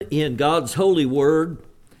in God's holy word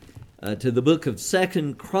to the book of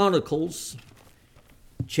 2 Chronicles,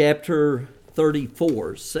 chapter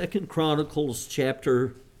 34. 2 Chronicles,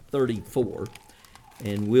 chapter 34.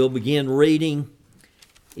 And we'll begin reading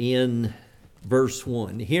in verse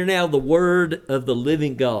 1. Hear now the word of the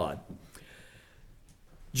living God.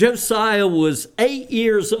 Josiah was 8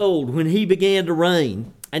 years old when he began to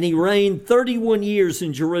reign, and he reigned 31 years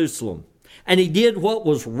in Jerusalem. And he did what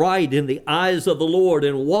was right in the eyes of the Lord,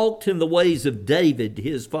 and walked in the ways of David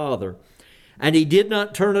his father. And he did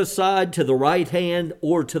not turn aside to the right hand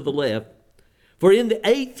or to the left. For in the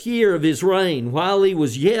 8th year of his reign, while he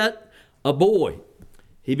was yet a boy,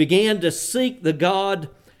 he began to seek the God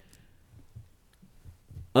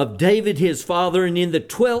of David his father, and in the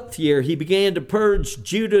 12th year he began to purge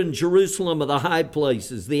Judah and Jerusalem of the high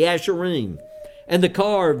places, the Asherim, and the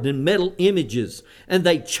carved and metal images, and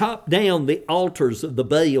they chopped down the altars of the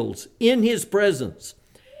Baals in his presence.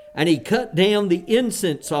 And he cut down the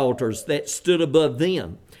incense altars that stood above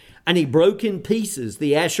them, and he broke in pieces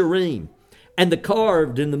the Asherim, and the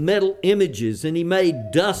carved and the metal images, and he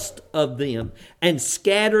made dust of them, and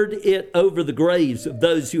scattered it over the graves of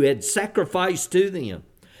those who had sacrificed to them.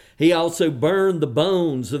 He also burned the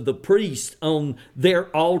bones of the priests on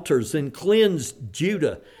their altars, and cleansed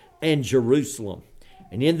Judah and Jerusalem.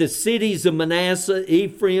 And in the cities of Manasseh,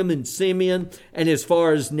 Ephraim, and Simeon, and as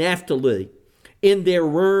far as Naphtali, in their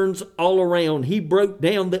ruins all around, he broke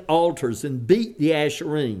down the altars and beat the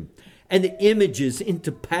Asherim and the images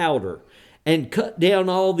into powder, and cut down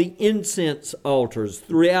all the incense altars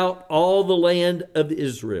throughout all the land of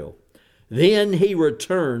Israel. Then he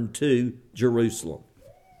returned to Jerusalem.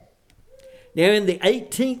 Now in the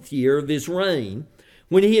 18th year of his reign,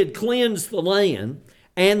 when he had cleansed the land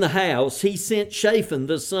and the house, he sent Shaphan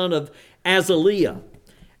the son of Azaliah,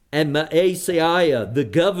 and Maaseiah the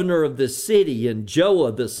governor of the city, and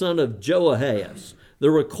Joah the son of Joahaz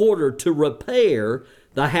the recorder, to repair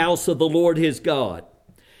the house of the Lord his God.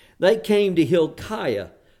 They came to Hilkiah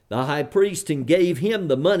the high priest, and gave him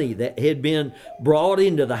the money that had been brought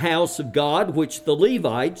into the house of God, which the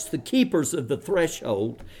Levites, the keepers of the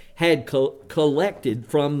threshold, had collected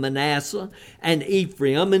from Manasseh and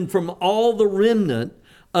Ephraim, and from all the remnant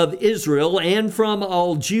of Israel, and from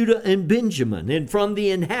all Judah and Benjamin, and from the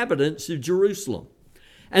inhabitants of Jerusalem.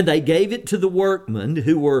 And they gave it to the workmen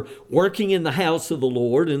who were working in the house of the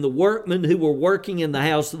Lord, and the workmen who were working in the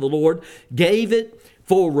house of the Lord gave it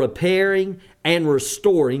for repairing and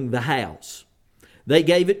restoring the house. They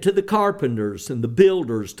gave it to the carpenters and the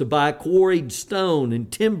builders to buy quarried stone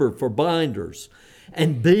and timber for binders,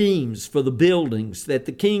 and beams for the buildings that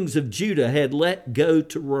the kings of Judah had let go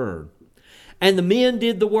to ruin. And the men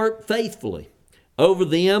did the work faithfully. Over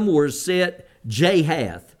them were set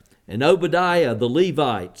Jahath and Obadiah the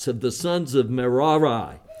Levites of the sons of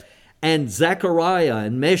Merari, and Zechariah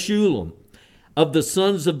and Meshullam of the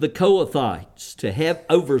sons of the Kohathites to have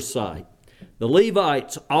oversight. The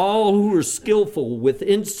Levites, all who were skillful with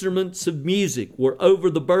instruments of music, were over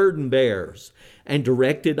the burden bearers, and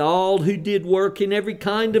directed all who did work in every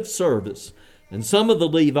kind of service. And some of the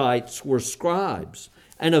Levites were scribes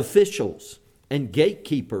and officials and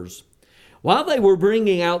gatekeepers. While they were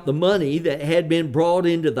bringing out the money that had been brought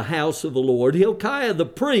into the house of the Lord, Hilkiah the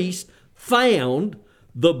priest found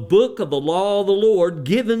the book of the law of the Lord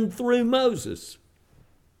given through Moses.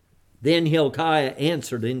 Then Hilkiah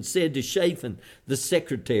answered and said to Shaphan the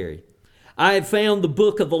secretary, I have found the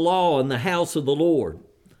book of the law in the house of the Lord.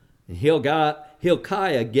 And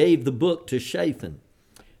Hilkiah gave the book to Shaphan.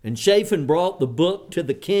 And Shaphan brought the book to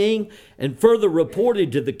the king, and further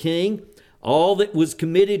reported to the king, all that was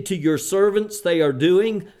committed to your servants they are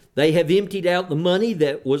doing. They have emptied out the money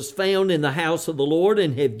that was found in the house of the Lord,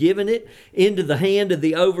 and have given it into the hand of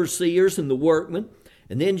the overseers and the workmen.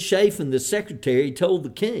 And then Shaphan the secretary told the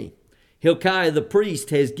king, Hilkiah the priest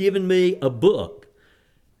has given me a book.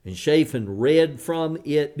 And Shaphan read from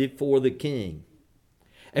it before the king.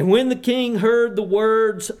 And when the king heard the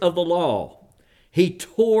words of the law, he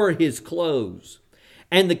tore his clothes.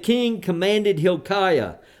 And the king commanded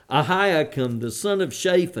Hilkiah, Ahikam the son of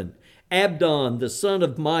Shaphan, Abdon the son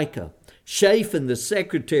of Micah, Shaphan the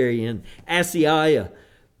secretary, and Asaiah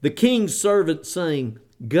the king's servant, saying,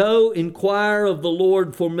 Go inquire of the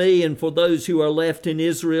Lord for me and for those who are left in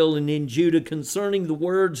Israel and in Judah concerning the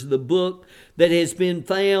words of the book that has been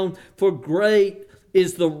found, for great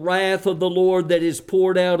is the wrath of the Lord that is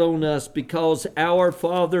poured out on us, because our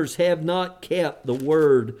fathers have not kept the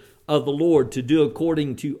word of the Lord to do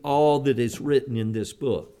according to all that is written in this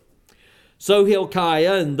book. So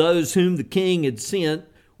Hilkiah and those whom the king had sent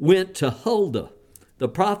went to Huldah, the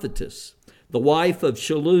prophetess, the wife of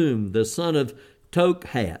Shallum, the son of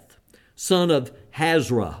Tokhath, son of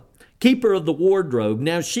Hazrah, keeper of the wardrobe.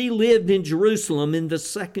 Now she lived in Jerusalem in the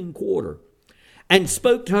second quarter, and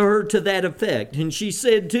spoke to her to that effect. And she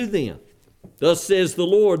said to them, Thus says the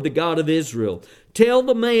Lord, the God of Israel, tell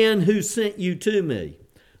the man who sent you to me,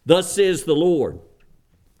 Thus says the Lord,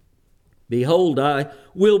 Behold, I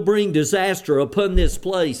will bring disaster upon this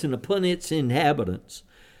place and upon its inhabitants.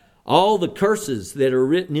 All the curses that are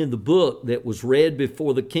written in the book that was read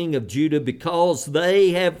before the king of Judah, because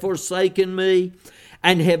they have forsaken me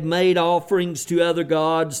and have made offerings to other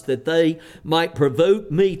gods, that they might provoke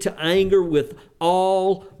me to anger with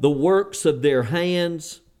all the works of their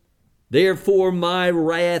hands. Therefore my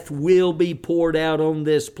wrath will be poured out on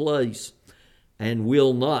this place and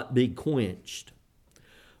will not be quenched.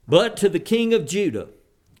 But to the king of Judah,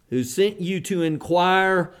 who sent you to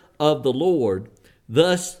inquire of the Lord,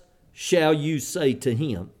 thus shall you say to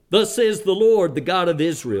him, Thus says the Lord, the God of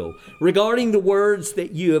Israel, regarding the words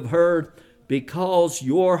that you have heard, because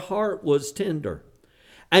your heart was tender,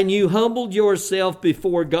 and you humbled yourself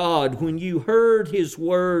before God when you heard his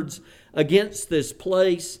words against this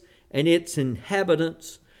place and its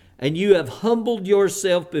inhabitants, and you have humbled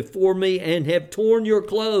yourself before me and have torn your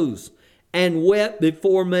clothes and wept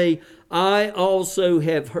before me, I also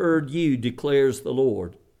have heard you, declares the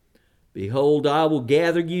Lord. Behold, I will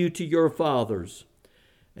gather you to your fathers,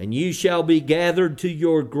 and you shall be gathered to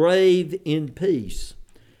your grave in peace,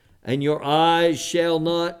 and your eyes shall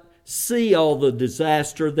not see all the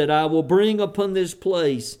disaster that I will bring upon this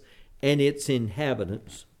place and its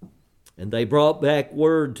inhabitants. And they brought back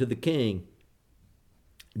word to the king.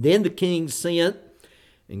 Then the king sent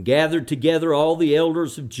and gathered together all the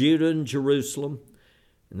elders of Judah and Jerusalem.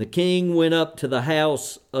 And the king went up to the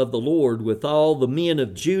house of the Lord with all the men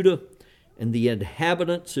of Judah and the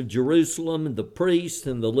inhabitants of Jerusalem and the priests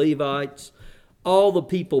and the Levites, all the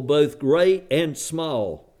people, both great and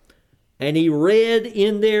small. And he read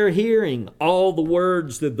in their hearing all the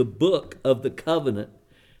words of the book of the covenant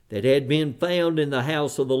that had been found in the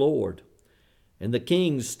house of the Lord. And the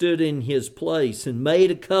king stood in his place and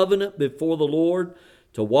made a covenant before the Lord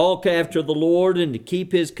to walk after the Lord and to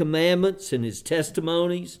keep his commandments and his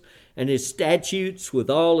testimonies and his statutes with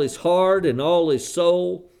all his heart and all his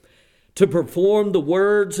soul, to perform the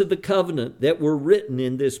words of the covenant that were written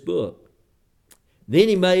in this book. Then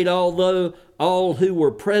he made all who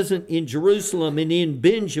were present in Jerusalem and in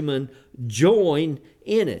Benjamin join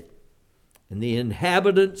in it. And the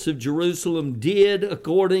inhabitants of Jerusalem did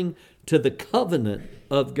according to the covenant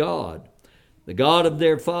of God, the God of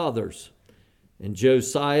their fathers. And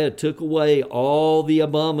Josiah took away all the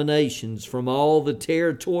abominations from all the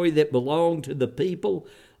territory that belonged to the people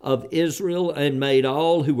of Israel, and made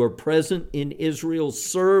all who were present in Israel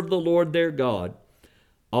serve the Lord their God.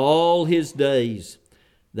 All his days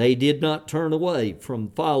they did not turn away from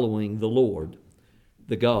following the Lord,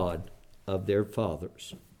 the God of their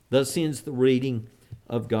fathers. Thus ends the reading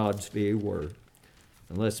of God's very word.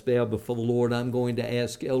 And let's bow before the Lord. I'm going to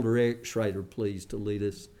ask Elder Eric Schrader, please, to lead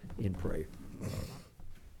us in prayer.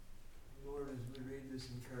 Lord, as we read this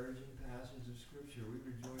encouraging passage of Scripture, we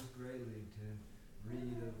rejoice greatly to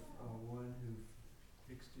read of one who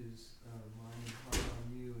fixed his mind and heart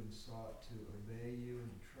on you and sought to obey you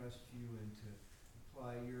and trust you and to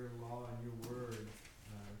apply your law and your word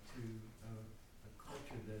to a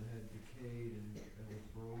culture that had decayed and was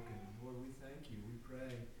broken. Lord, we thank you. We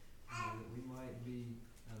pray that we might be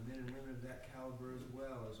men and women of that caliber as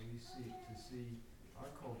well, as we seek to see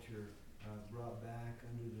our culture brought back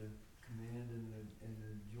under the command and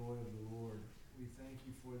the joy of the Lord. We thank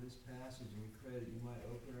you for this passage, and we pray that you might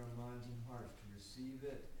open our minds and hearts to receive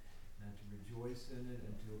it and to rejoice in it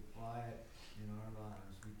and to apply it in our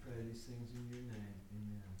lives. We pray these things in your name.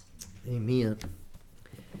 Amen.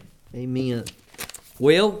 Amen. Amen.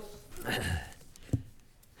 Well,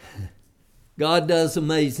 God does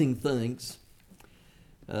amazing things.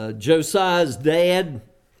 Josiah's dad,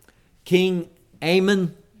 King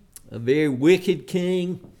Amon, a very wicked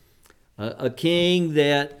king, a king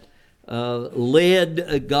that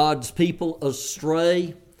led God's people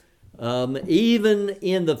astray, even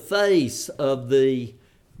in the face of the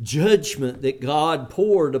judgment that God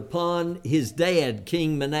poured upon his dad,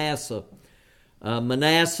 King Manasseh.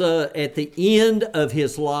 Manasseh, at the end of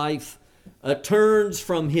his life, turns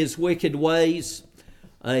from his wicked ways.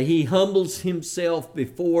 He humbles himself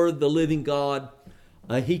before the living God.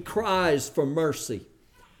 He cries for mercy.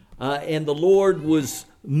 And the Lord was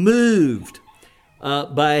moved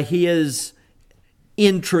by his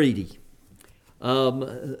entreaty.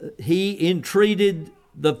 He entreated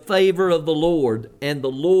the favor of the Lord, and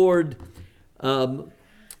the Lord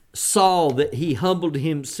saw that he humbled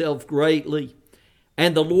himself greatly,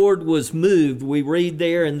 And the Lord was moved, we read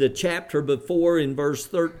there in the chapter before in verse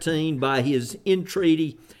 13, by his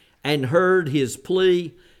entreaty, and heard his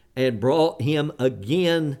plea, and brought him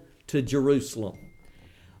again to Jerusalem,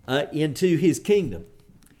 into his kingdom.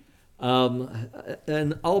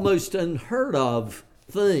 An almost unheard of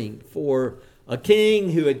thing for a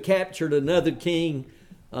king who had captured another king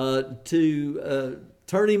to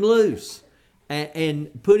turn him loose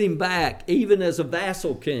and put him back, even as a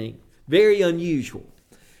vassal king. Very unusual.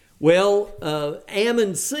 Well,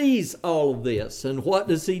 Ammon sees all of this, and what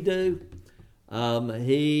does he do?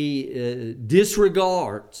 He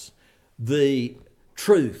disregards the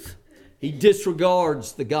truth. He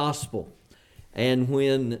disregards the gospel. And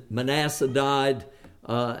when Manasseh died,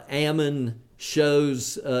 Ammon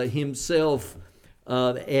shows himself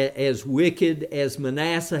as wicked as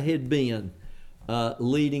Manasseh had been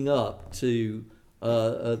leading up to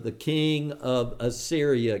the king of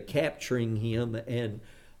Assyria capturing him and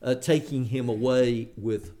taking him away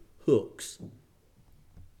with hooks.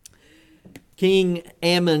 King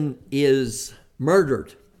Ammon is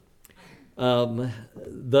murdered.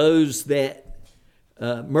 Those that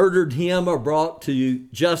murdered him are brought to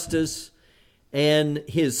justice, and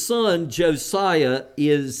his son Josiah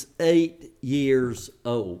is 8 years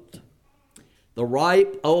old. The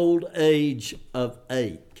ripe old age of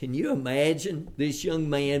 8. Can you imagine? This young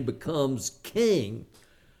man becomes king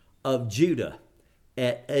of Judah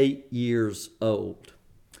at 8 years old.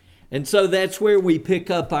 And so that's where we pick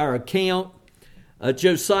up our account.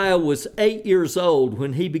 Josiah was 8 years old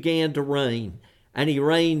when he began to reign, and he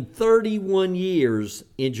reigned 31 years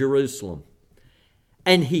in Jerusalem.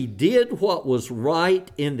 And he did what was right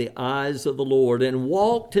in the eyes of the Lord, and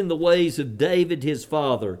walked in the ways of David his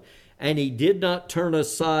father, and he did not turn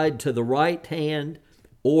aside to the right hand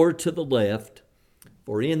or to the left.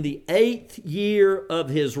 For in the 8th year of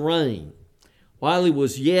his reign, while he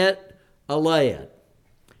was yet a lad,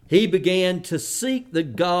 he began to seek the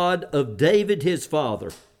God of David his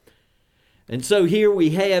father. And so here we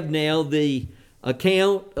have now the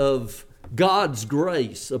account of God's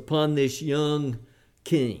grace upon this young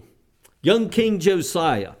king. Young King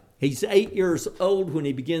Josiah. He's 8 years old when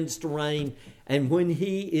he begins to reign. And when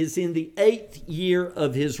he is in the 8th year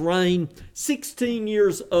of his reign, 16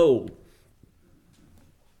 years old.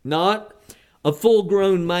 Not a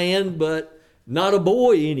full-grown man, but not a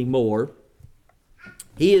boy anymore.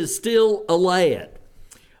 He is still a lad.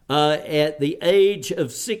 At the age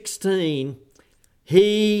of 16,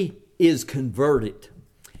 he is converted.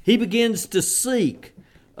 He begins to seek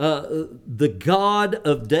the God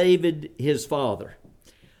of David, his father.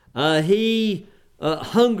 He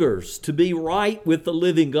hungers to be right with the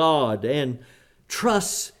living God and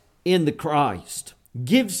trusts in the Christ,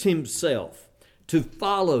 gives himself to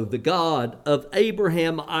follow the God of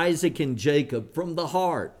Abraham, Isaac, and Jacob from the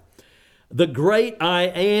heart. The great I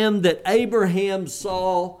am that Abraham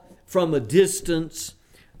saw from a distance,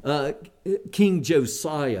 King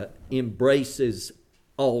Josiah embraces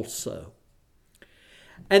also.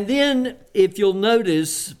 And then, if you'll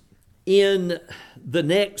notice, in the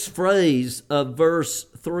next phrase of verse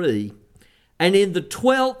 3, and in the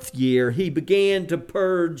 12th year he began to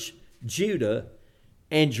purge Judah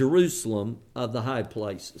and Jerusalem of the high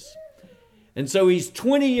places. And so he's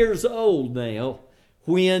 20 years old now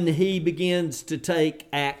when he begins to take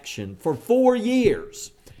action. For 4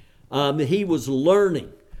 years, he was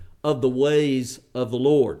learning of the ways of the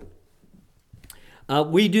Lord.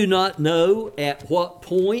 We do not know at what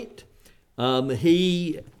point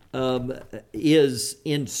he is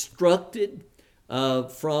instructed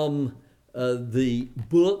from the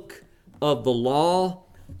book of the law,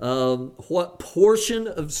 what portion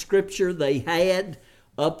of Scripture they had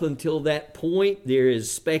up until that point. There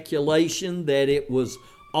is speculation that it was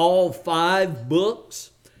all 5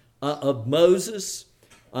 books of Moses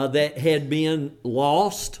that had been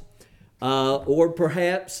lost, or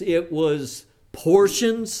perhaps it was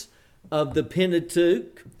portions of the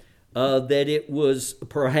Pentateuch, that it was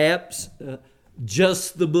perhaps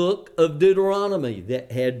just the book of Deuteronomy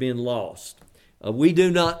that had been lost. We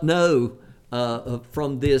do not know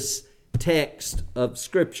from this text of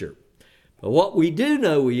Scripture. But what we do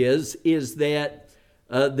know is that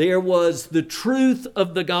there was the truth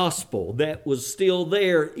of the gospel that was still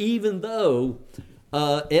there, even though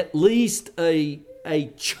at least a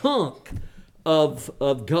chunk of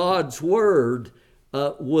God's word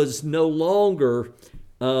was no longer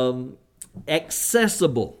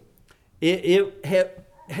accessible. It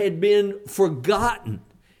had been forgotten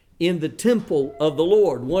in the temple of the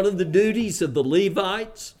Lord. One of the duties of the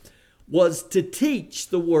Levites was to teach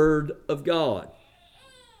the word of God.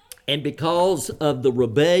 And because of the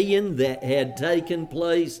rebellion that had taken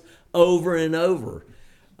place over and over,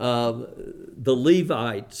 the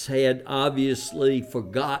Levites had obviously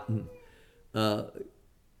forgotten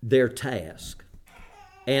their task.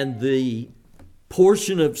 And the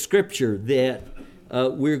portion of Scripture that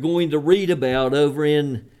we're going to read about over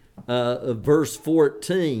in verse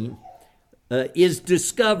 14 is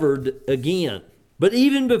discovered again. But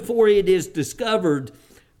even before it is discovered,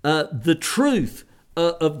 the truth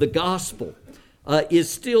of the gospel is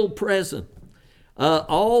still present.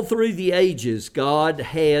 All through the ages, God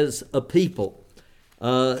has a people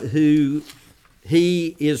who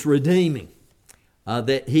He is redeeming,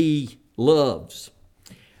 that He loves.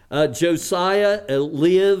 Josiah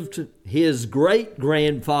lived, his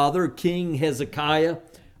great-grandfather, King Hezekiah,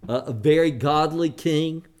 a very godly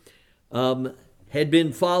king, had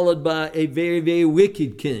been followed by a very, very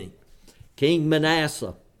wicked king, King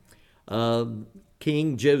Manasseh.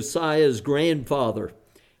 King Josiah's grandfather,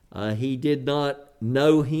 he did not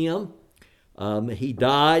know him. He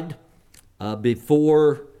died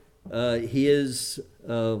before his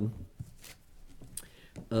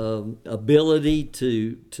ability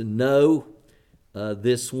to know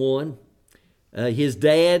this one. His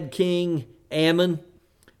dad, King Ammon,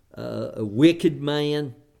 a wicked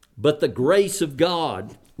man, but the grace of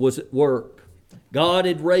God was at work. God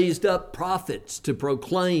had raised up prophets to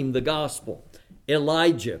proclaim the gospel.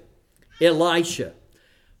 Elijah, Elisha,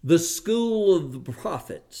 the school of the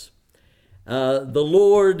prophets. The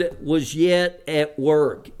Lord was yet at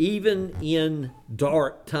work, even in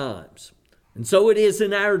dark times. And so it is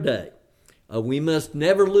in our day. We must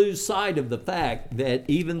never lose sight of the fact that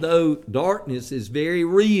even though darkness is very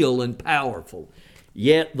real and powerful,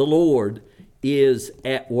 yet the Lord is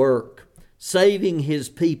at work, saving His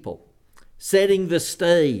people, setting the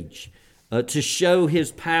stage to show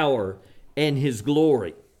His power and His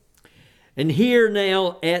glory. And here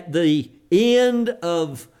now at the end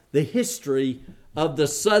of the history of the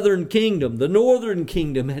southern kingdom, the northern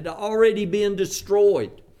kingdom had already been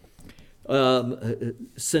destroyed.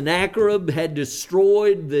 Sennacherib had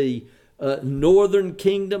destroyed the northern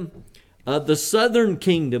kingdom. The southern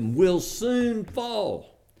kingdom will soon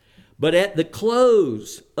fall. But at the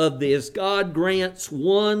close of this, God grants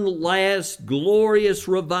one last glorious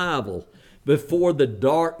revival before the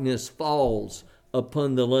darkness falls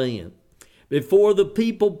upon the land. Before the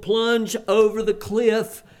people plunge over the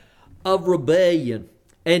cliff of rebellion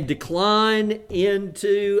and decline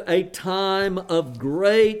into a time of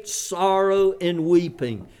great sorrow and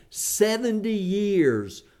weeping, 70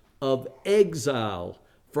 years of exile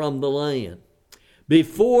from the land.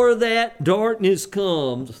 Before that darkness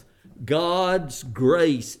comes, God's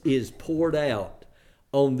grace is poured out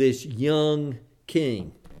on this young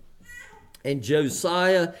king. And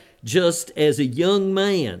Josiah, just as a young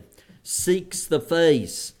man, seeks the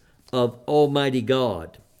face of Almighty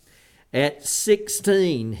God. At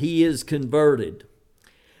 16, he is converted.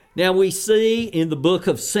 Now we see in the book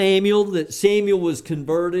of Samuel that Samuel was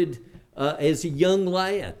converted as a young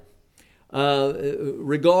lad.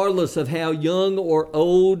 Regardless of how young or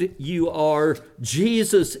old you are,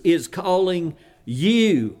 Jesus is calling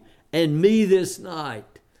you and me this night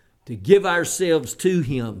to give ourselves to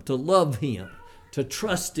Him, to love Him, to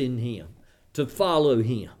trust in Him, to follow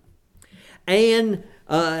Him. And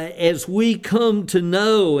as we come to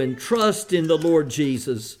know and trust in the Lord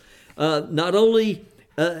Jesus, not only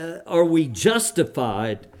are we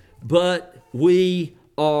justified, but we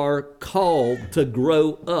are called to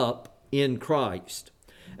grow up in Christ.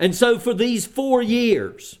 And so for these 4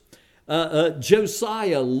 years,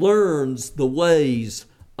 Josiah learns the ways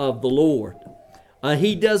of the Lord.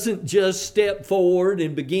 He doesn't just step forward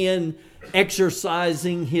and begin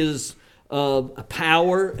exercising his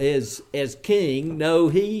power as king. No,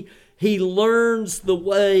 he learns the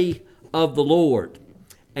way of the Lord.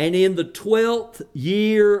 And in the 12th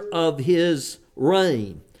year of his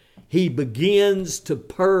reign, he begins to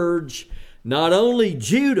purge not only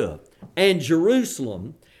Judah and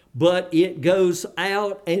Jerusalem, but it goes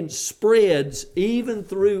out and spreads even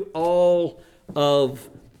through all of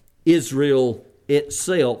Israel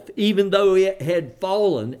itself, even though it had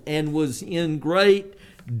fallen and was in great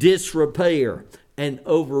disrepair and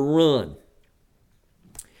overrun.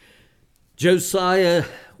 Josiah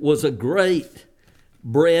was a great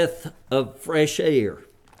breath of fresh air,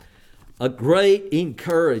 a great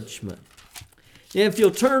encouragement. Now, if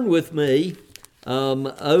you'll turn with me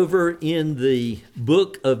over in the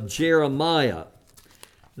book of Jeremiah,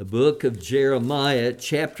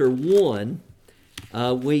 chapter 1,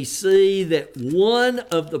 we see that one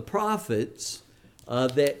of the prophets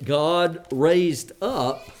that God raised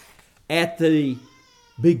up at the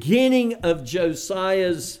beginning of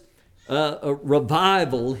Josiah's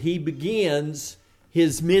revival, he begins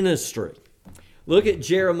his ministry. Look at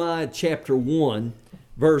Jeremiah chapter 1,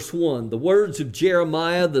 verse 1. The words of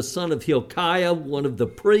Jeremiah, the son of Hilkiah, one of the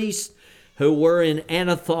priests who were in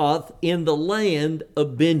Anathoth in the land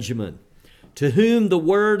of Benjamin, to whom the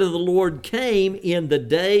word of the Lord came in the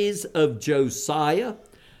days of Josiah,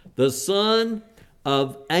 the son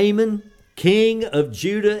of Amon, king of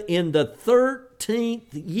Judah, in the 13th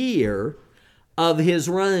year of his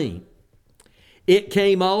reign. It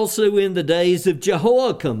came also in the days of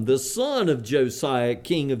Jehoiakim, the son of Josiah,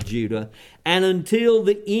 king of Judah, and until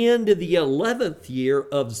the end of the 11th year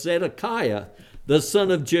of Zedekiah, the son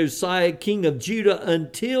of Josiah, king of Judah,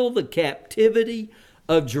 until the captivity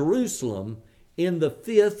of Jerusalem in the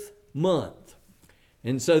 5th month.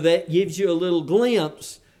 And so that gives you a little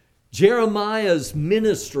glimpse. Jeremiah's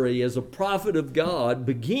ministry as a prophet of God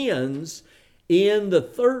begins in the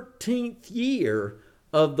 13th year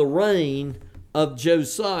of the reign of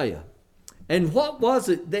Josiah. And what was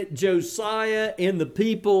it that Josiah and the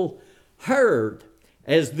people heard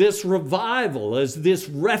as this revival, as this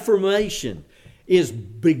reformation is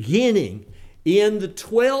beginning in the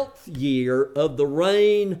 12th year of the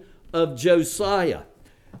reign of Josiah?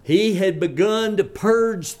 He had begun to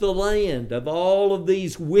purge the land of all of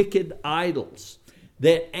these wicked idols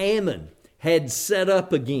that Ammon had set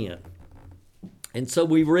up again. And so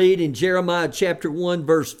we read in Jeremiah chapter 1,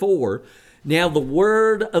 verse 4, "Now the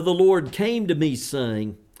word of the Lord came to me,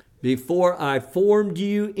 saying, Before I formed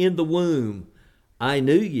you in the womb, I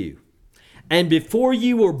knew you. And before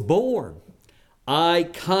you were born, I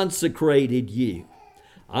consecrated you.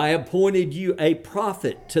 I appointed you a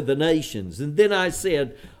prophet to the nations. And then I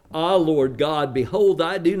said, Ah, Lord God, behold,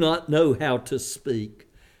 I do not know how to speak,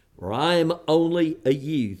 for I am only a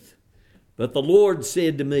youth. But the Lord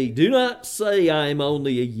said to me, Do not say I am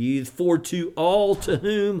only a youth, for to all to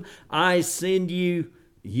whom I send you,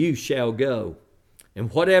 you shall go.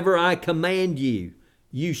 And whatever I command you,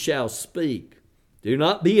 you shall speak. Do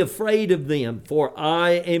not be afraid of them, for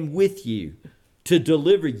I am with you to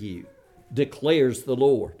deliver you, declares the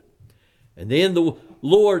Lord. And then the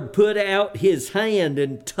Lord put out his hand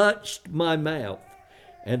and touched my mouth.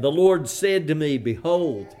 And the Lord said to me,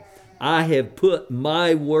 Behold, I have put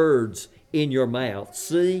my words in your mouth.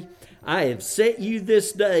 See, I have set you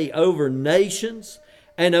this day over nations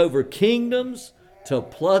and over kingdoms to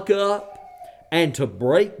pluck up and to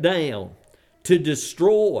break down, to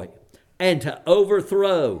destroy and to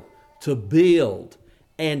overthrow, to build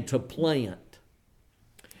and to plant.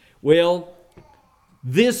 Well,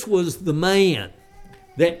 this was the man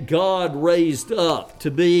that God raised up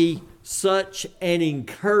to be such an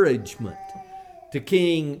encouragement to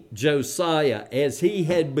King Josiah as he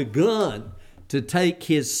had begun to take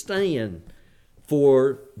his stand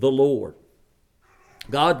for the Lord.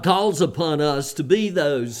 God calls upon us to be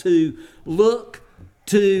those who look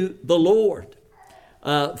to the Lord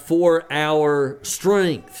for our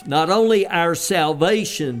strength, not only our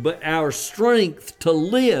salvation, but our strength to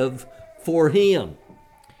live for Him.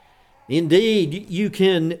 Indeed, you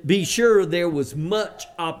can be sure there was much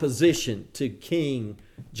opposition to King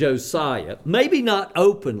Josiah. Maybe not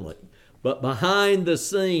openly, but behind the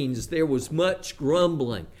scenes there was much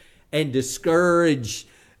grumbling and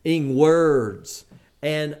discouraging words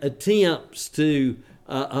and attempts to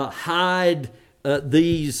hide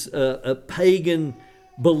these pagan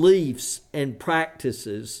beliefs and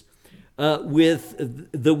practices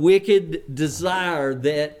with the wicked desire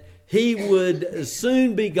that he would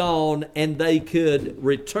soon be gone and they could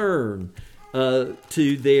return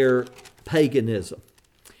to their paganism.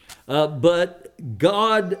 But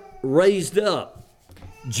God raised up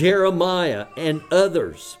Jeremiah and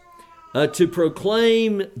others to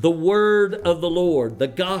proclaim the word of the Lord, the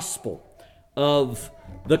gospel of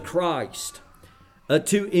the Christ,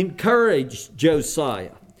 to encourage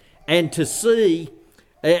Josiah and to see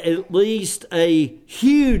at least a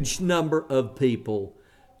huge number of people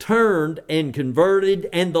turned and converted,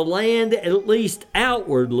 and the land at least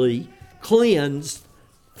outwardly cleansed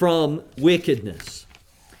from wickedness.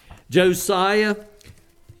 Josiah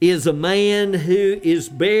is a man who is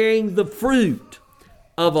bearing the fruit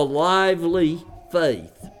of a lively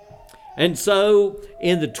faith. And so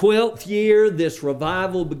in the 12th year, this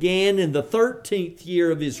revival began. In the 13th year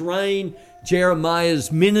of his reign,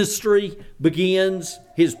 Jeremiah's ministry begins,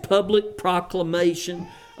 his public proclamation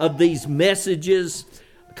of these messages,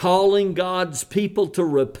 calling God's people to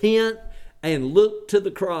repent and look to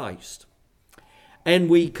the Christ. And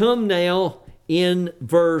we come now in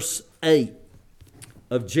verse 8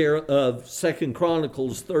 of 2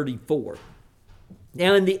 Chronicles 34.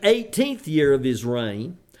 Now in the 18th year of his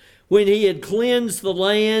reign, when he had cleansed the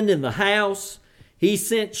land and the house, he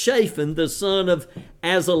sent Shaphan the son of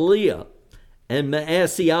Azaliah, and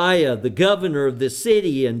Maaseiah the governor of the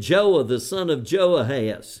city, and Joah the son of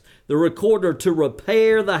Joahaz the recorder, to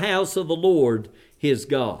repair the house of the Lord his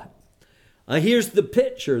God. Here's the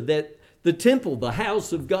picture that the temple, the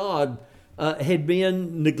house of God, had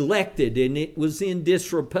been neglected and it was in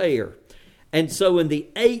disrepair. And so in the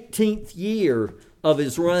 18th year of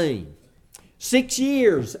his reign, 6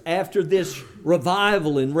 years after this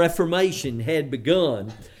revival and reformation had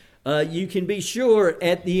begun, you can be sure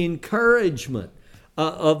at the encouragement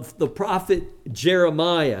of the prophet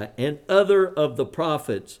Jeremiah and other of the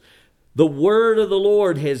prophets, the word of the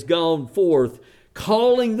Lord has gone forth,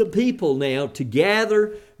 calling the people now to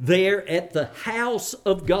gather there at the house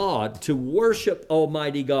of God to worship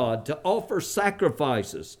Almighty God, to offer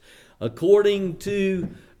sacrifices according to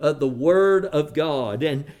the word of God.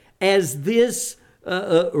 And as this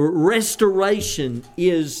restoration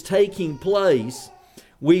is taking place,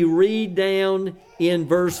 we read down in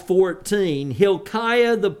verse 14,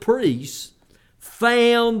 Hilkiah the priest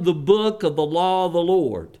found the book of the law of the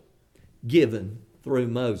Lord given through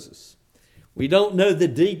Moses. We don't know the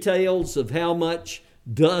details of how much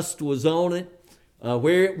dust was on it,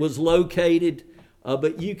 where it was located,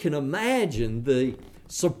 but you can imagine the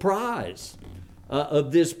surprise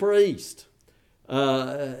of this priest.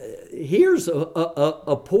 Here's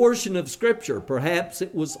a portion of Scripture. Perhaps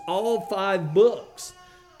it was all 5 books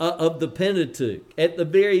of the Pentateuch. At the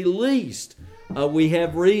very least, we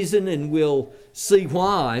have reason, and we'll see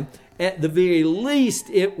why. At the very least,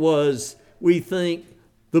 it was, we think,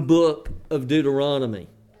 the book of Deuteronomy.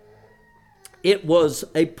 It was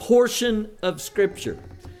a portion of Scripture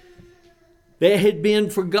that had been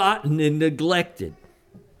forgotten and neglected.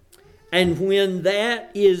 And when that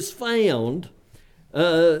is found,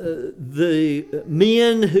 the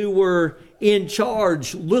men who were in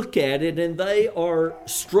charge look at it and they are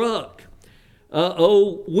struck.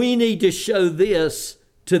 We need to show this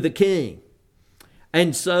to the king.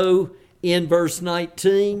 And so in verse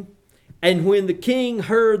 19, and when the king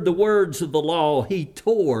heard the words of the law, he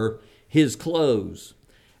tore his clothes.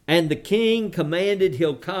 And the king commanded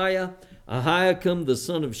Hilkiah, Ahikam the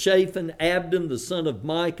son of Shaphan, Abdon the son of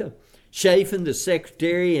Micah, Shaphan the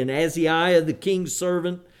secretary, and Azariah the king's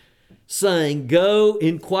servant, saying, Go,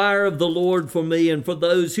 inquire of the Lord for me and for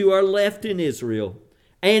those who are left in Israel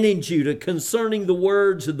and in Judah concerning the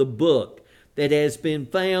words of the book that has been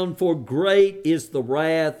found, for great is the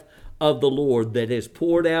wrath of the Lord that has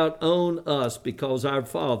poured out on us, because our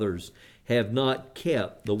fathers have not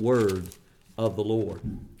kept the word of the Lord.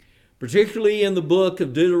 Particularly in the book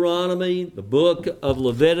of Deuteronomy, the book of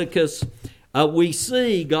Leviticus, we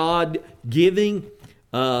see God giving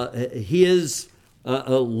His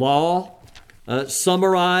law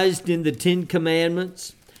summarized in the 10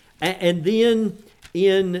 Commandments. And then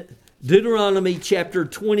in Deuteronomy chapter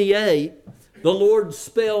 28, the Lord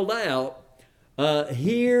spelled out,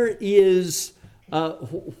 here is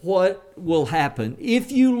what will happen.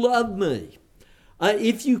 If you love me,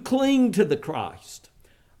 if you cling to the Christ,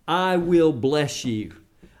 I will bless you.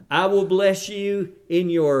 I will bless you in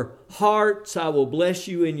your hearts. I will bless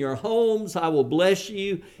you in your homes. I will bless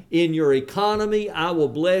you in your economy. I will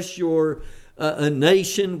bless your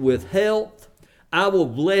nation with health. I will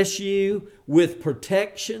bless you with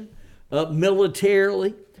protection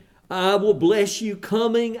militarily. I will bless you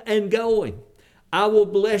coming and going. I will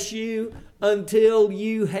bless you until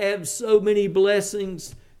you have so many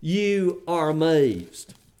blessings you are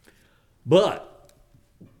amazed. But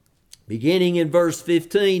beginning in verse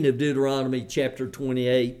 15 of Deuteronomy chapter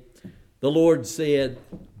 28, the Lord said,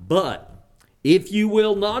 But if you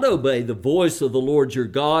will not obey the voice of the Lord your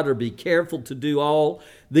God, or be careful to do all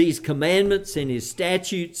these commandments and His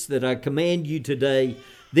statutes that I command you today,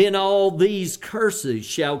 then all these curses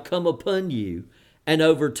shall come upon you and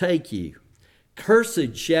overtake you.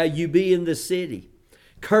 Cursed shall you be in the city.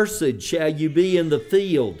 Cursed shall you be in the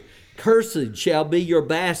field. Cursed shall be your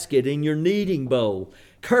basket and your kneading bowl.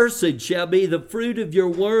 Cursed shall be the fruit of your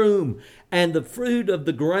womb and the fruit of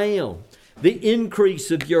the ground, the increase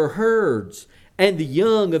of your herds and the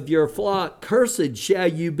young of your flock. Cursed shall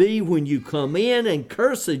you be when you come in, and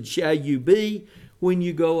cursed shall you be when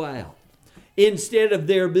you go out. Instead of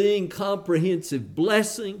there being comprehensive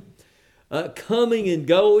blessing, coming and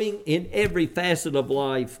going in every facet of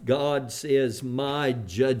life, God says, my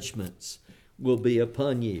judgments will be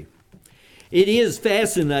upon you. It is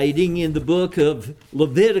fascinating in the book of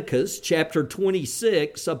Leviticus, chapter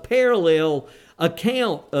 26, a parallel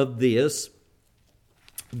account of this.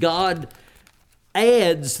 God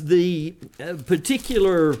adds the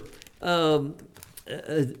particular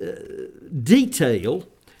detail.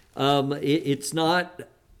 It's not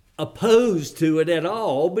opposed to it at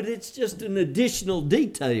all, but it's just an additional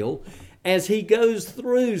detail as he goes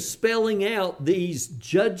through spelling out these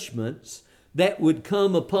judgments that would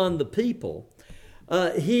come upon the people.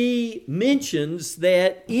 He mentions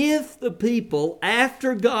that if the people,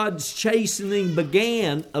 after God's chastening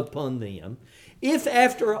began upon them, if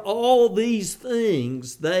after all these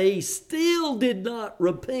things they still did not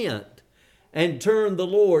repent and turn the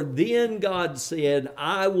Lord, then God said,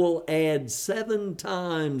 I will add 7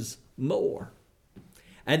 times more.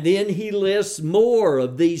 And then he lists more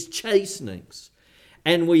of these chastenings.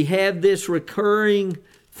 And we have this recurring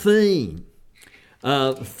theme.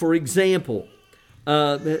 For example,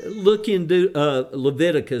 look into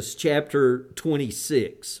Leviticus chapter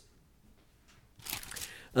 26.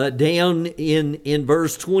 Down in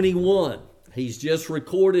verse 21, he's just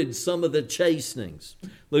recorded some of the chastenings.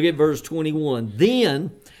 Look at verse 21.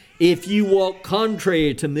 Then, if you walk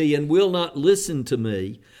contrary to me and will not listen to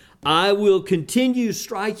me, I will continue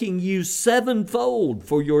striking you 7-fold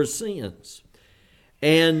for your sins.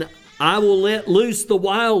 And I will let loose the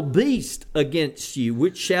wild beast against you,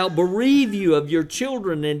 which shall bereave you of your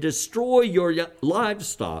children and destroy your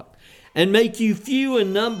livestock, and make you few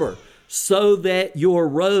in number, so that your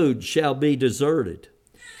road shall be deserted.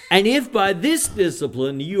 And if by this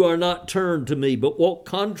discipline you are not turned to me, but walk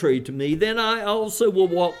contrary to me, then I also will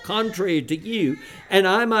walk contrary to you, and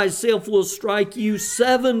I myself will strike you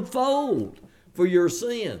 7-fold for your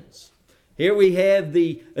sins. Here we have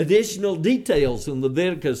the additional details in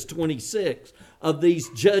Leviticus 26 of these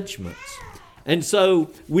judgments. And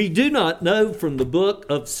so we do not know from the book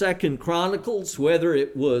of 2 Chronicles whether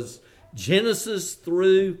it was Genesis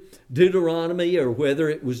through Deuteronomy or whether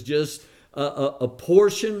it was just a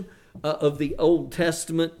portion of the Old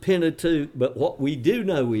Testament Pentateuch. But what we do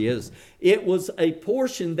know is it was a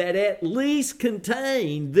portion that at least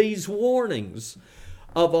contained these warnings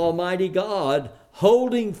of Almighty God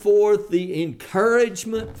holding forth the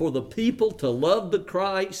encouragement for the people to love the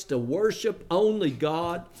Christ, to worship only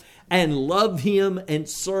God, and love Him and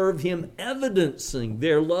serve Him, evidencing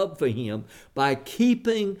their love for Him by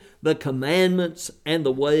keeping the commandments and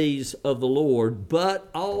the ways of the Lord, but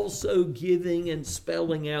also giving and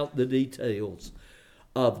spelling out the details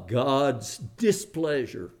of God's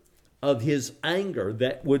displeasure, of His anger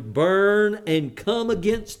that would burn and come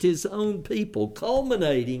against His own people,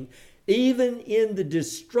 culminating even in the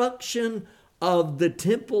destruction of the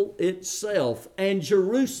temple itself and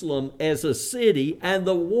Jerusalem as a city, and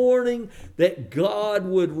the warning that God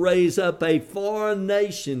would raise up a foreign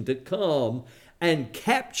nation to come and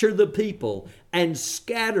capture the people and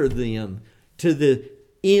scatter them to the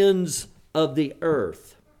ends of the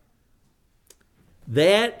earth.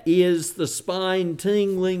 That is the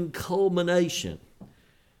spine-tingling culmination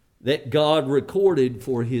that God recorded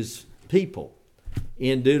for His people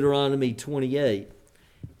in Deuteronomy 28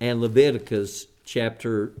 and Leviticus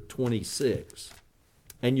chapter 26.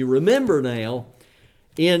 And you remember now,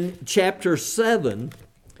 in chapter 7,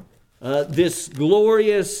 this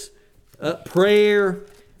glorious prayer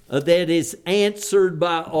that is answered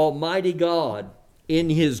by Almighty God in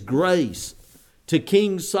His grace to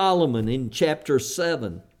King Solomon in chapter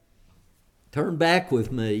 7. Turn back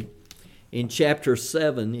with me in chapter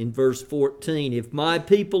 7 in verse 14. If my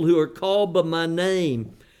people who are called by my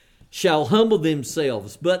name shall humble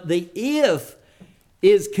themselves. But the if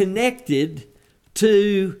is connected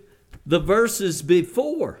to the verses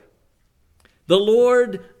before. The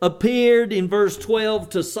Lord appeared in verse 12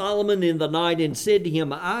 to Solomon in the night and said to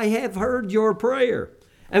him, I have heard your prayer.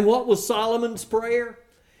 And what was Solomon's prayer?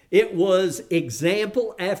 It was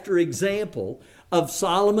example after example of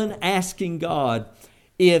Solomon asking God,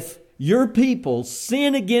 if your people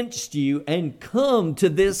sin against you and come to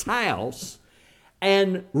this house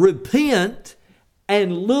and repent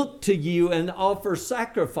and look to you and offer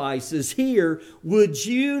sacrifices here, would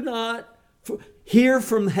you not hear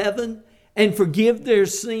from heaven and forgive their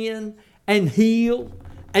sin and heal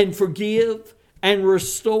and forgive and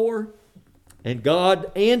restore? And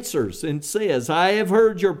God answers and says, I have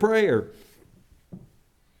heard your prayer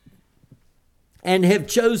and have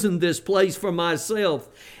chosen this place for myself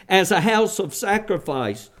as a house of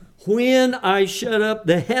sacrifice, when I shut up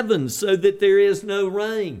the heavens so that there is no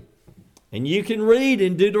rain. And you can read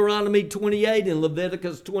in Deuteronomy 28 and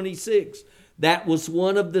Leviticus 26, that was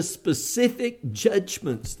one of the specific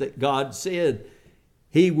judgments that God said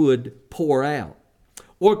He would pour out.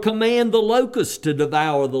 Or command the locusts to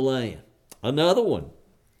devour the land. Another one.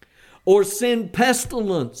 Or send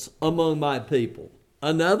pestilence among my people.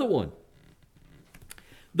 Another one.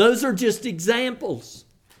 Those are just examples.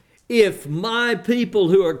 If my people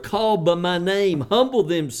who are called by my name humble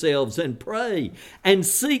themselves and pray and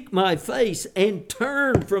seek my face and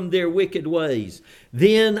turn from their wicked ways,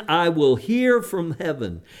 then I will hear from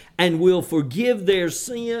heaven and will forgive their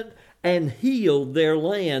sin and heal their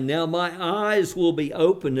land. Now my eyes will be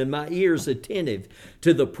open and my ears attentive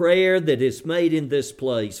to the prayer that is made in this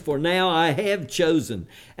place. For now I have chosen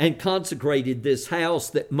and consecrated this house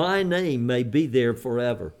that my name may be there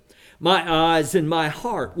forever. My eyes and my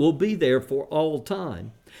heart will be there for all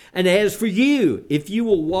time. And as for you, if you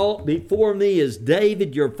will walk before me as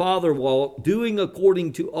David your father walked, doing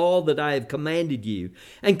according to all that I have commanded you,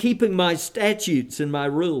 and keeping my statutes and my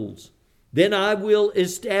rules, then I will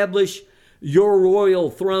establish your royal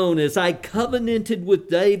throne as I covenanted with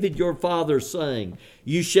David your father, saying,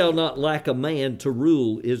 you shall not lack a man to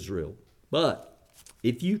rule Israel. But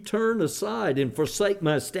if you turn aside and forsake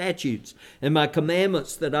my statutes and my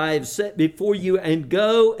commandments that I have set before you, and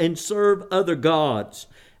go and serve other gods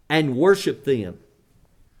and worship them,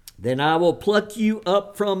 then I will pluck you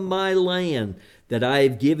up from my land that I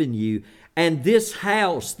have given you, and this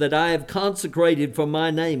house that I have consecrated for my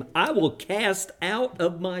name I will cast out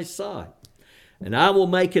of my sight, and I will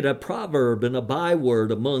make it a proverb and a byword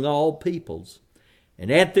among all peoples. And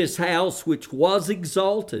at this house which was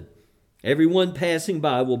exalted, everyone passing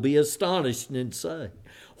by will be astonished and say,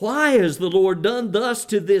 why has the Lord done thus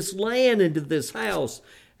to this land and to this house?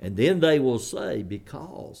 And then they will say,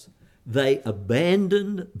 because they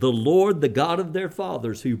abandoned the Lord, the God of their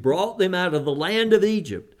fathers, who brought them out of the land of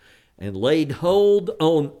Egypt, and laid hold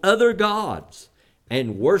on other gods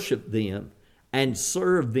and worshiped them and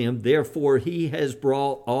served them. Therefore he has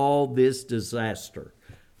brought all this disaster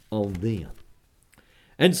on them.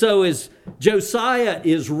 And so as Josiah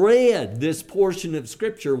is read this portion of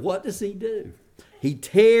Scripture, what does he do? He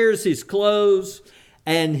tears his clothes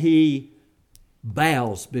and he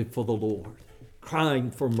bows before the Lord, crying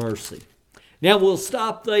for mercy. Now we'll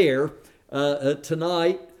stop there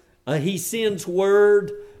tonight. He sends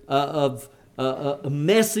word of a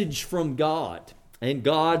message from God, and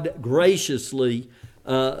God graciously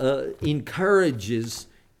encourages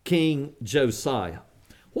King Josiah.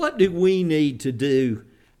 What do we need to do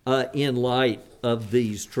in light of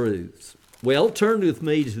these truths? Well, turn with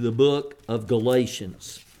me to the book of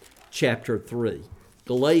Galatians, chapter 3.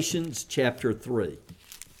 Galatians, chapter 3.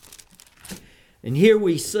 And here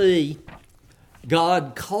we see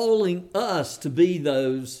God calling us to be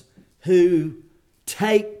those who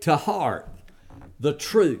take to heart the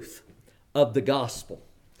truth of the gospel.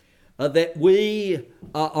 That we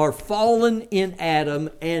are fallen in Adam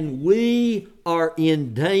and we are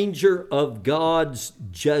in danger of God's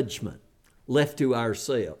judgment left to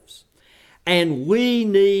ourselves. And we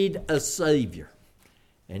need a Savior.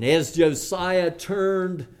 And as Josiah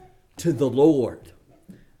turned to the Lord,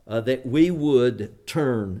 that we would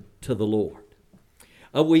turn to the Lord.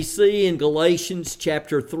 We see in Galatians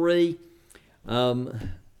chapter 3,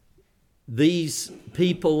 these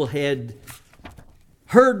people had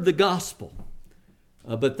heard the gospel,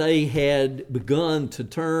 but they had begun to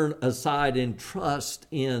turn aside and trust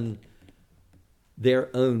in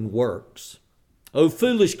their own works. O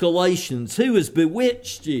foolish Galatians, who has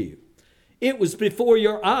bewitched you? It was before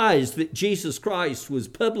your eyes that Jesus Christ was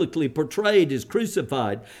publicly portrayed as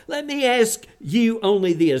crucified. Let me ask you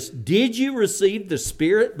only this: did you receive the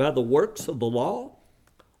Spirit by the works of the law,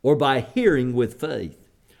 or by hearing with faith?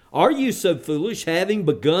 Are you so foolish, having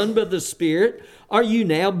begun by the Spirit? Are you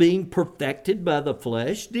now being perfected by the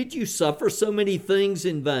flesh? Did you suffer so many things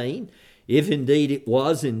in vain, if indeed it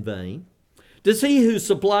was in vain? Does he who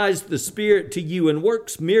supplies the Spirit to you and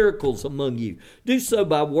works miracles among you do so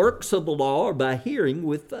by works of the law or by hearing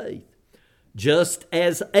with faith? Just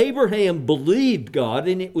as Abraham believed God,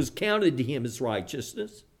 and it was counted to him as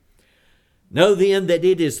righteousness. Know then that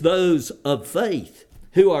it is those of faith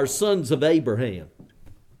who are sons of Abraham.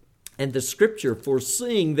 And the Scripture,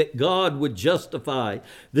 foreseeing that God would justify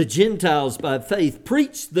the Gentiles by faith,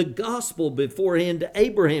 preached the gospel beforehand to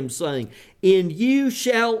Abraham, saying, in you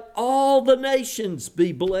shall all the nations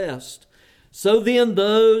be blessed. So then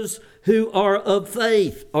those who are of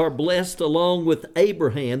faith are blessed along with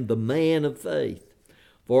Abraham, the man of faith.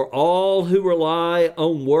 For all who rely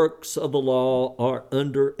on works of the law are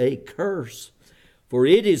under a curse. For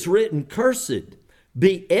it is written, cursed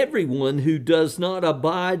be everyone who does not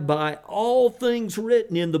abide by all things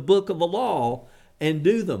written in the book of the law and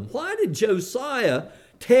do them. Why did Josiah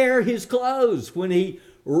tear his clothes when he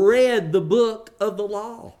read the book of the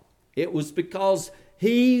law? It was because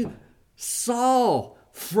he saw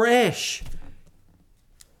fresh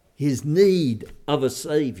his need of a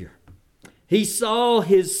Savior. He saw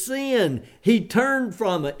his sin. He turned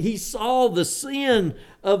from it. He saw the sin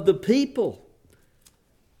of the people.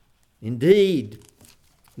 Indeed,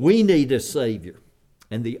 we need a Savior.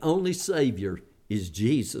 And the only Savior is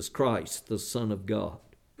Jesus Christ, the Son of God.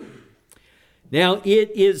 Now,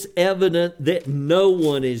 it is evident that no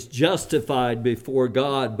one is justified before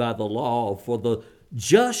God by the law, for the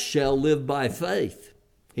just shall live by faith.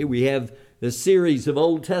 Here we have the series of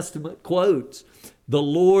Old Testament quotes. The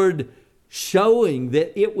Lord showing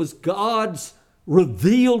that it was God's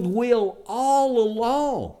revealed will all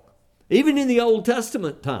along, even in the Old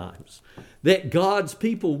Testament times, that God's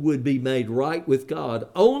people would be made right with God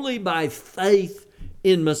only by faith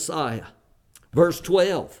in Messiah. Verse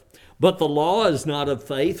 12, but the law is not of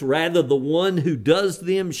faith, rather the one who does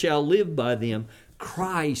them shall live by them.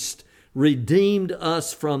 Christ redeemed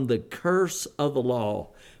us from the curse of the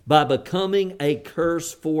law by becoming a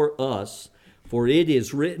curse for us. For it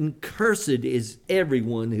is written, cursed is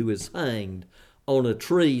everyone who is hanged on a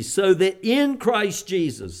tree, so that in Christ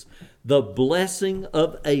Jesus the blessing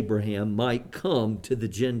of Abraham might come to the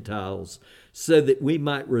Gentiles, so that we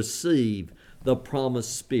might receive the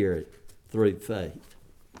promised Spirit through faith.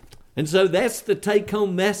 And so that's the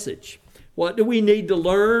take-home message. What do we need to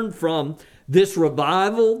learn from this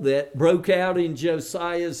revival that broke out in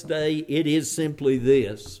Josiah's day? It is simply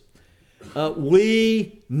this.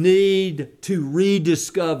 We need to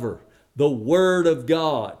rediscover the Word of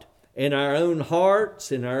God in our own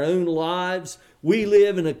hearts, in our own lives. We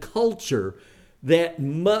live in a culture that,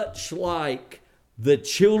 much like the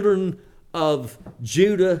children of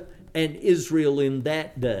Judah and Israel in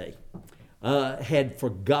that day, had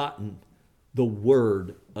forgotten the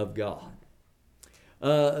Word of God.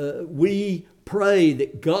 We pray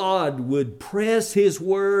that God would press His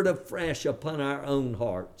Word afresh upon our own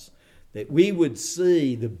hearts, that we would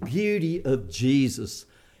see the beauty of Jesus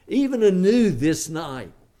even anew this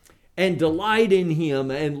night, and delight in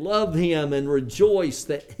Him and love Him and rejoice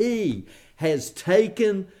that He has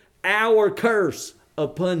taken our curse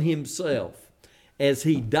upon Himself as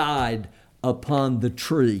He died upon the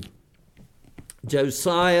tree.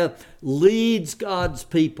 Josiah leads God's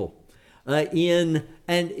people in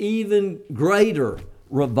an even greater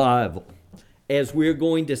revival, as we're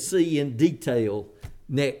going to see in detail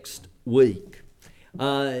next week.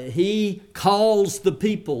 He calls the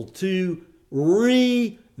people to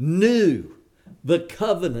renew the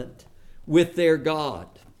covenant with their God.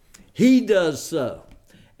 He does so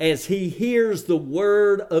as he hears the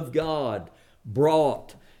word of God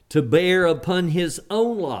brought to bear upon his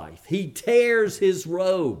own life. He tears his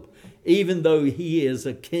robe, even though he is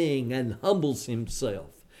a king, and humbles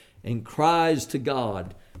himself and cries to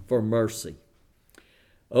God for mercy.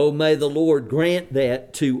 Oh, may the Lord grant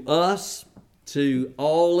that to us, to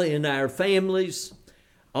all in our families,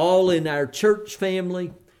 all in our church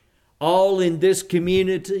family, all in this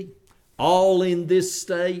community, all in this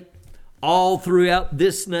state, all throughout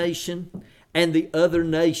this nation and the other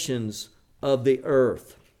nations of the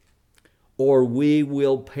earth, or we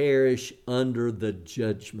will perish under the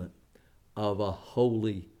judgment of a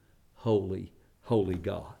holy, holy, holy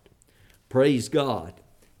God. Praise God.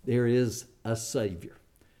 There is a Savior.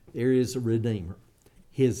 There is a Redeemer.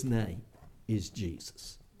 His name is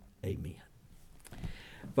Jesus. Amen.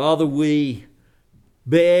 Father, we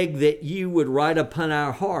beg that you would write upon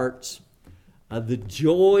our hearts the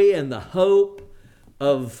joy and the hope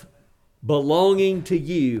of belonging to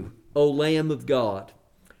you, O Lamb of God,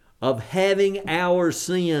 of having our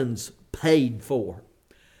sins paid for,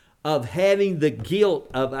 of having the guilt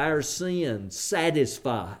of our sins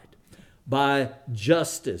satisfied by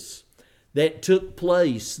justice that took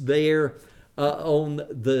place there on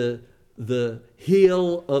the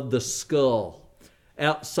hill of the skull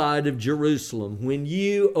outside of Jerusalem, when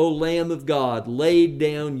you, O Lamb of God, laid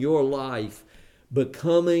down your life,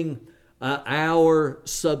 becoming our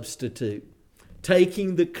substitute,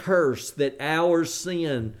 taking the curse that our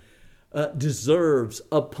sin deserves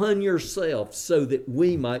upon yourself, so that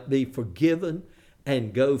we might be forgiven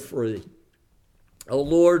and go free. Oh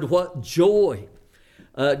Lord, what joy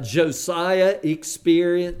Josiah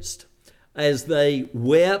experienced as they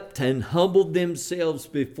wept and humbled themselves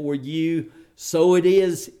before you. So it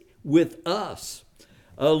is with us.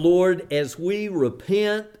 Lord, as we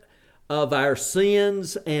repent of our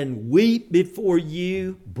sins and weep before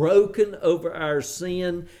you, broken over our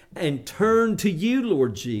sin, and turn to you,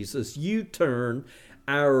 Lord Jesus, you turn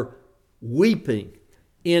our weeping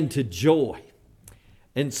into joy.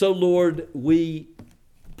 And so, Lord, we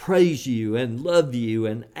praise you and love you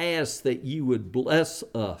and ask that you would bless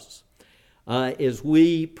us as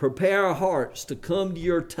we prepare our hearts to come to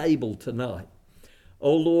your table tonight.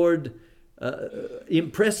 Oh Lord,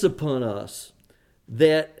 impress upon us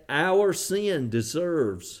that our sin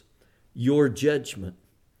deserves your judgment.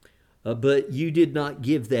 But you did not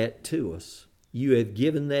give that to us. You have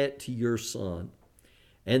given that to your Son.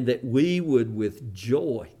 And that we would with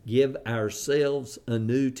joy give ourselves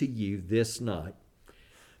anew to you this night,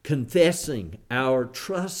 confessing our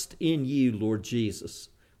trust in you, Lord Jesus,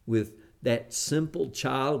 with that simple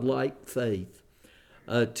childlike faith,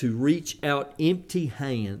 to reach out empty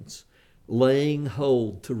hands, laying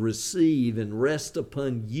hold to receive and rest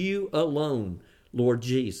upon you alone, Lord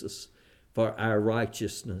Jesus, for our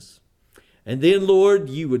righteousness. And then, Lord,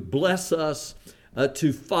 you would bless us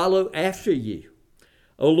to follow after you.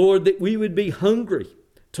 Oh, Lord, that we would be hungry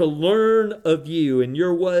to learn of you and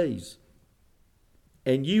your ways.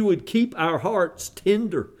 And you would keep our hearts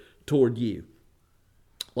tender toward you,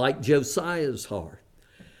 like Josiah's heart.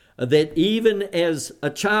 That even as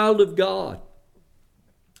a child of God,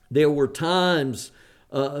 there were times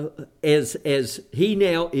as he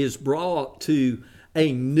now is brought to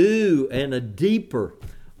a new and a deeper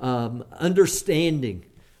understanding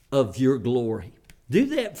of your glory. Do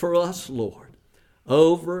that for us, Lord,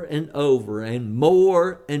 over and over and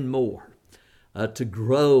more, to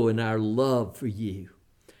grow in our love for you,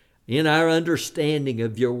 in our understanding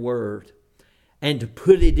of your word, and to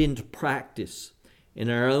put it into practice in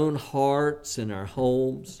our own hearts, in our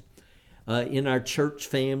homes, in our church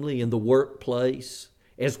family, in the workplace,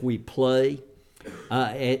 as we play,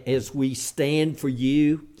 as we stand for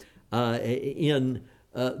you in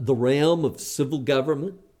the realm of civil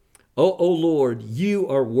government. Oh Lord, you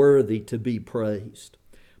are worthy to be praised.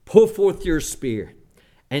 Pour forth your Spirit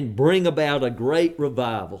and bring about a great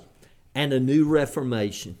revival and a new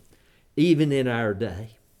reformation, even in our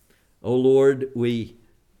day. Oh Lord, we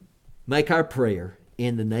make our prayer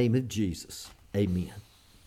in the name of Jesus. Amen.